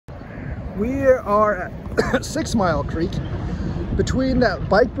We are at Sixmile Creek, between that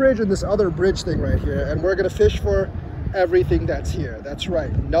bike bridge and this other bridge thing right here, and we're gonna fish for everything that's here. That's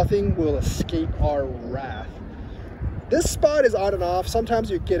right, nothing will escape our wrath. This spot is on and off.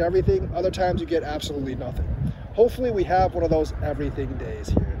 Sometimes you get everything, other times you get absolutely nothing. Hopefully we have one of those everything days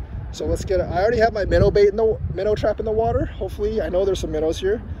here. So let's get it. I already have my minnow bait in the minnow trap in the water. Hopefully, I know there's some minnows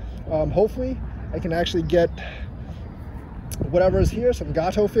here. Hopefully I can actually get whatever is here, some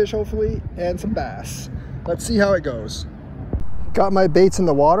gato fish hopefully, and some bass. Let's see how it goes. Got my baits in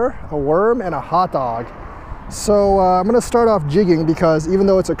the water, a worm and a hot dog. So I'm gonna start off jigging because even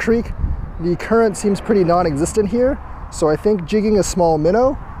though it's a creek, the current seems pretty non-existent here. So I think jigging a small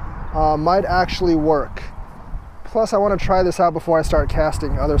minnow might actually work. Plus I wanna try this out before I start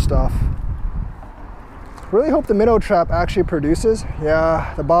casting other stuff. Really hope the minnow trap actually produces.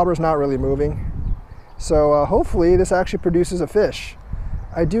 Yeah, the bobber's not really moving. So hopefully this actually produces a fish.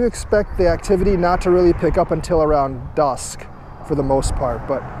 I do expect the activity not to really pick up until around dusk for the most part,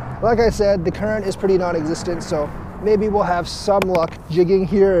 but like I said, the current is pretty non-existent, so maybe we'll have some luck jigging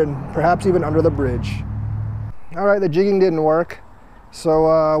here and perhaps even under the bridge. All right, the jigging didn't work,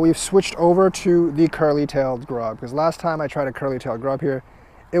 so we've switched over to the curly-tailed grub, because last time I tried a curly-tailed grub here,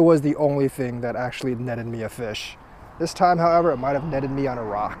 it was the only thing that actually netted me a fish. This time, however, it might have netted me on a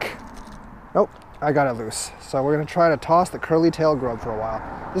rock. Nope. I got it loose. So we're gonna try to toss the curly-tailed grub for a while.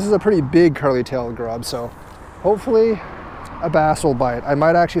 This is a pretty big curly-tailed grub, so hopefully a bass will bite. I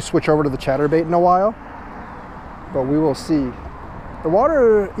might actually switch over to the chatterbait in a while, but we will see. The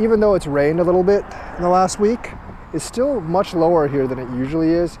water, even though it's rained a little bit in the last week, is still much lower here than it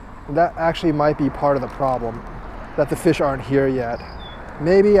usually is. And that actually might be part of the problem, that the fish aren't here yet.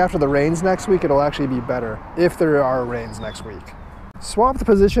 Maybe after the rains next week, it'll actually be better, if there are rains next week. Swap the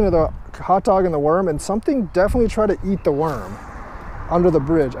position of the hot dog and the worm, and something definitely tried to eat the worm under the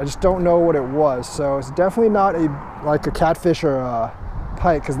bridge. I just don't know what it was. So it's definitely not like a catfish or a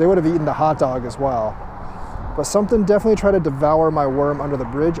pike, because they would have eaten the hot dog as well. But something definitely tried to devour my worm under the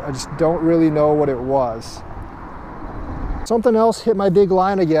bridge. I just don't really know what it was. Something else hit my big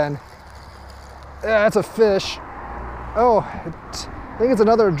line again. Yeah, it's a fish. Oh, I think it's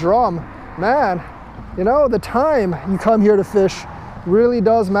another drum. Man, you know, the time you come here to fish really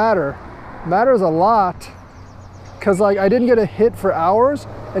does matter. Matters a lot, because like I didn't get a hit for hours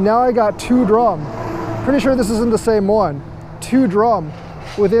and now I got 2 drum. Pretty sure this isn't the same one. 2 drum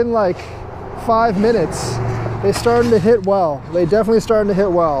within like 5 minutes. They starting to hit well. They definitely starting to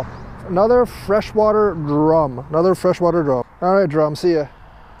hit well. Another freshwater drum. Another freshwater drum. All right, drum, see ya.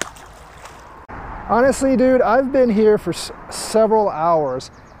 Honestly, dude, I've been here for several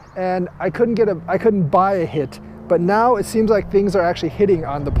hours and I couldn't buy a hit. But now it seems like things are actually hitting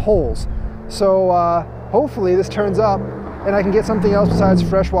on the poles. So hopefully this turns up and I can get something else besides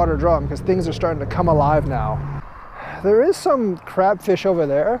freshwater drum, because things are starting to come alive now. There is some crabfish over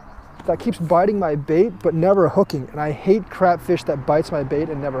there that keeps biting my bait but never hooking. And I hate crabfish that bites my bait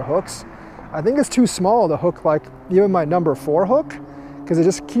and never hooks. I think it's too small to hook like even my number 4 hook, because it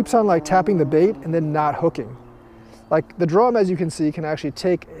just keeps on like tapping the bait and then not hooking. Like the drum, as you can see, can actually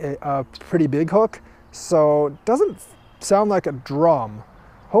take a pretty big hook. So it doesn't sound like a drum.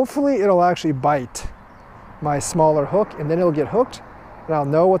 Hopefully it'll actually bite my smaller hook and then it'll get hooked and I'll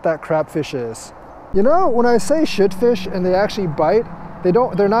know what that crabfish is. You know, when I say shitfish and they actually bite,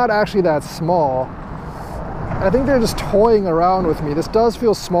 they're not actually that small. I think they're just toying around with me. This does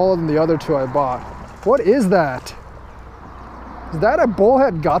feel smaller than the other 2 I bought. What is that? Is that a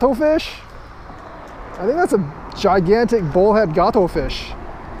bullhead gato fish? I think that's a gigantic bullhead gato fish.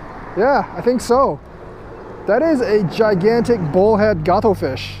 Yeah, I think so. That is a gigantic bullhead gato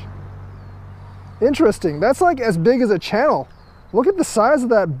fish. Interesting. That's like as big as a channel. Look at the size of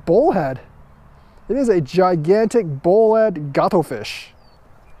that bullhead. It is a gigantic bullhead gato fish.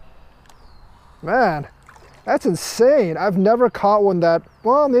 Man, that's insane. I've never caught one that,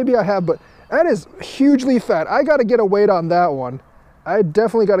 well, maybe I have, but that is hugely fat. I gotta get a weight on that one. I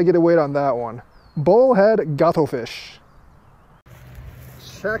definitely gotta get a weight on that one. Bullhead gato fish.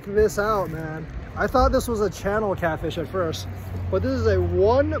 Check this out, man. I thought this was a channel catfish at first, but this is a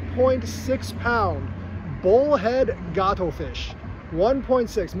 1.6 pound bullhead gato fish.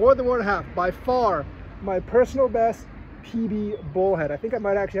 1.6, more than 1.5. By far, my personal best PB bullhead. I think I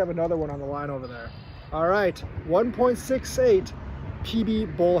might actually have another one on the line over there. All right, 1.68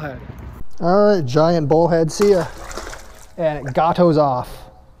 PB bullhead. All right, giant bullhead, see ya. And it gato's off.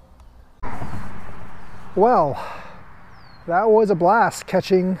 Well, that was a blast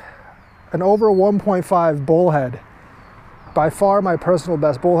catching an over 1.5 bullhead. By far my personal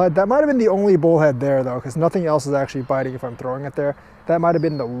best bullhead. That might have been the only bullhead there though, because nothing else is actually biting if I'm throwing it there. that might have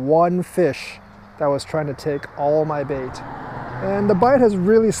been the one fish that was trying to take all my bait. And the bite has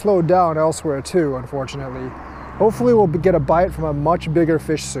really slowed down elsewhere too, unfortunately. Hopefully we'll get a bite from a much bigger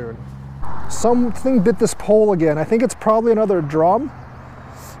fish soon. Something bit this pole again. I think it's probably another drum.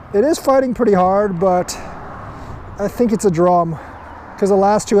 It is fighting pretty hard, but I think it's a drum because the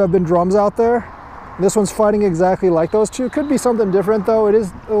last two have been drums out there. This one's fighting exactly like those two. Could be something different though. It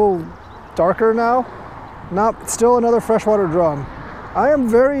is a little darker now. Still another freshwater drum. I am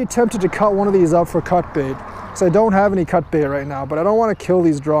very tempted to cut one of these up for cut bait because I don't have any cut bait right now, but I don't want to kill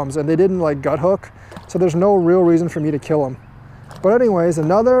these drums, and they didn't like gut hook, so there's no real reason for me to kill them. But anyways,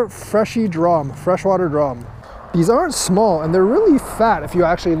 another freshy drum, freshwater drum. These aren't small, and they're really fat if you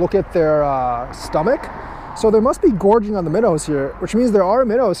actually look at their stomach. So there must be gorging on the minnows here, which means there are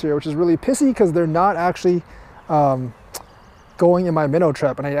minnows here, which is really pissy because they're not actually going in my minnow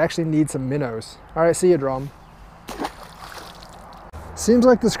trap, and I actually need some minnows. All right, see you, drum. Seems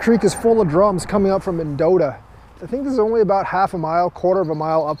like this creek is full of drums coming up from Mendota. I think this is only about half a mile, quarter of a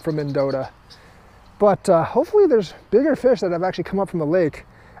mile up from Mendota. But hopefully there's bigger fish that have actually come up from the lake.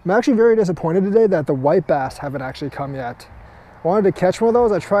 I'm actually very disappointed today that the white bass haven't actually come yet. I wanted to catch one of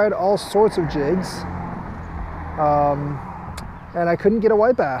those. I tried all sorts of jigs, and I couldn't get a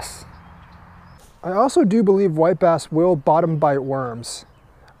white bass. I also do believe white bass will bottom bite worms.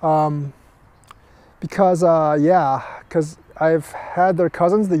 Because I've had their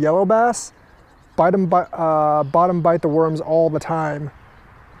cousins, the yellow bass, bottom bite the worms all the time.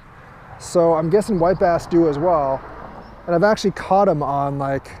 So I'm guessing white bass do as well. And I've actually caught them on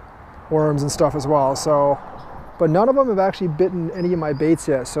like worms and stuff as well. So, but none of them have actually bitten any of my baits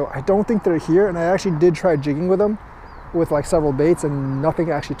yet. So I don't think they're here. And I actually did try jigging with them with like several baits, and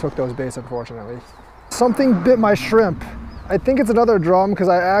nothing actually took those baits, unfortunately. Something bit my shrimp. I think it's another drum because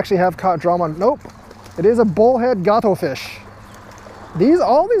I actually have caught drum on, nope. It is a bullhead gato fish.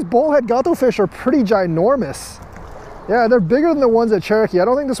 All these bullhead gato fish are pretty ginormous. Yeah, they're bigger than the ones at Cherokee. I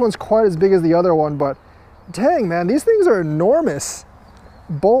don't think this one's quite as big as the other one, but dang, man, these things are enormous.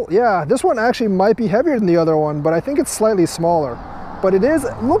 Yeah, this one actually might be heavier than the other one, but I think it's slightly smaller. But it is,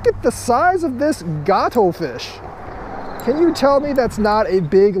 look at the size of this gato fish. Can you tell me that's not a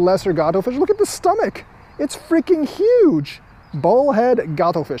big, lesser gato fish? Look at the stomach. It's freaking huge. Bullhead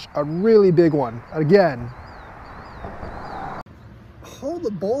gato fish, a really big one, again. All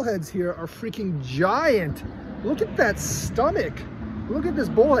the bullheads here are freaking giant. Look at that stomach. Look at this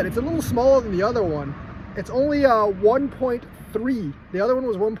bullhead. It's a little smaller than the other one. It's only 1.3. The other one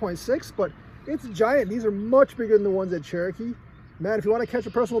was 1.6, but it's giant. These are much bigger than the ones at Cherokee. Man, if you want to catch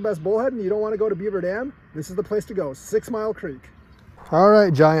a personal best bullhead and you don't want to go to Beaver Dam, this is the place to go, 6 Mile Creek. All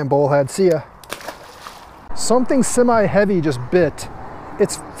right, giant bullhead, see ya. Something semi-heavy just bit.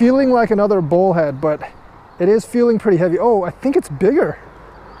 It's feeling like another bullhead, but it is feeling pretty heavy. Oh, I think it's bigger.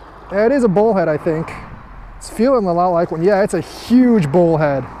 Yeah, it is a bullhead, I think. It's feeling a lot like one. Yeah, it's a huge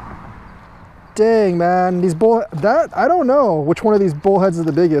bullhead. Dang, man, I don't know which one of these bullheads is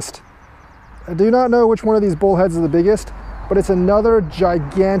the biggest. I do not know which one of these bullheads is the biggest, but it's another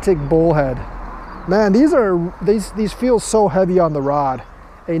gigantic bullhead. Man, these feel so heavy on the rod.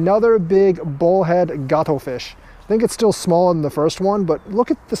 Another big bullhead gato fish. I think it's still smaller than the first one, but look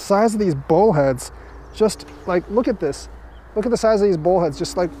at the size of these bullheads. Just like, look at this. Look at the size of these bullheads,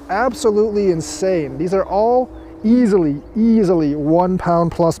 just like absolutely insane. These are all easily 1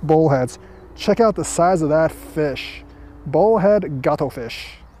 pound plus bullheads. Check out the size of that fish. Bullhead gato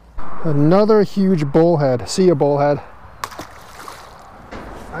fish. Another huge bullhead. See ya, bullhead.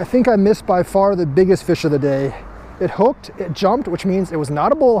 I think I missed by far the biggest fish of the day. It hooked, it jumped, which means it was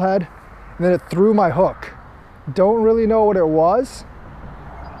not a bullhead, and then it threw my hook. Don't really know what it was.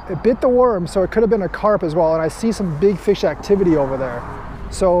 It bit the worm, so it could have been a carp as well, and I see some big fish activity over there.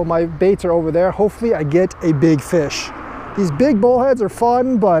 So my baits are over there. Hopefully I get a big fish. These big bullheads are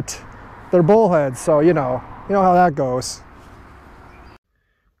fun, but they're bullheads, so you know how that goes.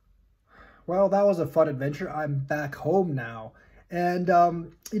 Well, that was a fun adventure. I'm back home now. And,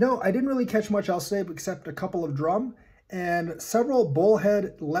 I didn't really catch much else today except a couple of drum and several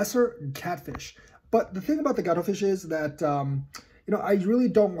bullhead lesser catfish. But the thing about the guttofish is that, I really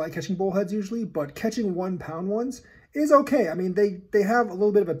don't like catching bullheads usually, but catching 1 pound ones is okay. I mean, they have a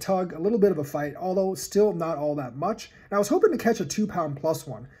little bit of a tug, a little bit of a fight, although still not all that much. And I was hoping to catch a 2 pound plus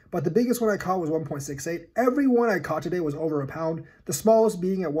one, but the biggest one I caught was 1.68. Every one I caught today was over a pound, the smallest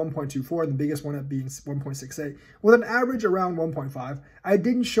being at 1.24 and the biggest one at being 1.68, with an average around 1.5. I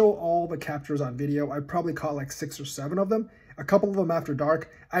didn't show all the captures on video. I probably caught like 6 or 7 of them, a couple of them after dark.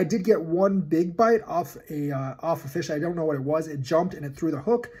 I did get one big bite off a fish. I don't know what it was. It jumped and it threw the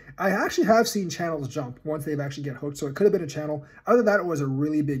hook. I actually have seen channels jump once they've actually get hooked, so it could have been a channel. Other than that, it was a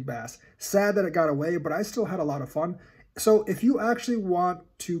really big bass. Sad that it got away, but I still had a lot of fun. So if you actually want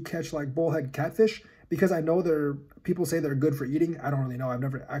to catch like bullhead catfish, because I know people say they're good for eating. I don't really know. I've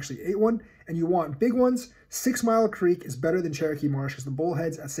never actually ate one. And you want big ones, 6 Mile Creek is better than Cherokee Marsh because the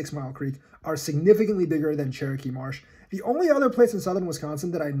bullheads at 6 Mile Creek are significantly bigger than Cherokee Marsh. The only other place in southern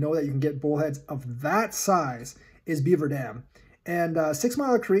Wisconsin that I know that you can get bullheads of that size is Beaver Dam. And 6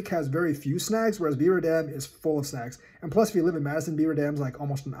 Mile Creek has very few snags, whereas Beaver Dam is full of snags. And plus, if you live in Madison, Beaver Dam's like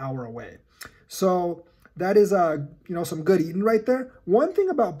almost an hour away. So that is, you know, some good eating right there. One thing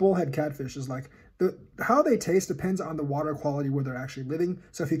about bullhead catfish is like, how they taste depends on the water quality where they're actually living.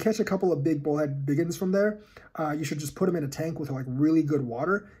 So if you catch a couple of big bullhead biggins from there, you should just put them in a tank with like really good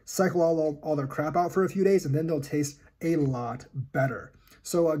water, cycle all their crap out for a few days, and then they'll taste a lot better.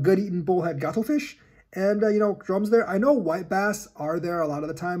 So good eating bullhead guttlefish, and you know, drums there. I know white bass are there a lot of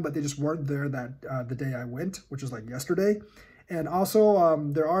the time, but they just weren't there that the day I went, which was like yesterday. And also,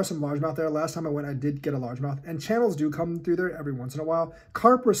 there are some largemouth there. Last time I went, I did get a largemouth. And channels do come through there every once in a while.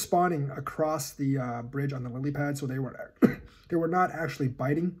 Carp were spawning across the bridge on the lily pad, so they were not actually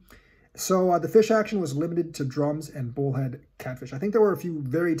biting. So the fish action was limited to drums and bullhead catfish. I think there were a few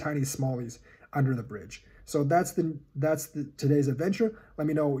very tiny smallies under the bridge. So that's today's adventure. Let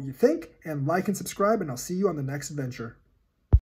me know what you think, and like and subscribe, and I'll see you on the next adventure.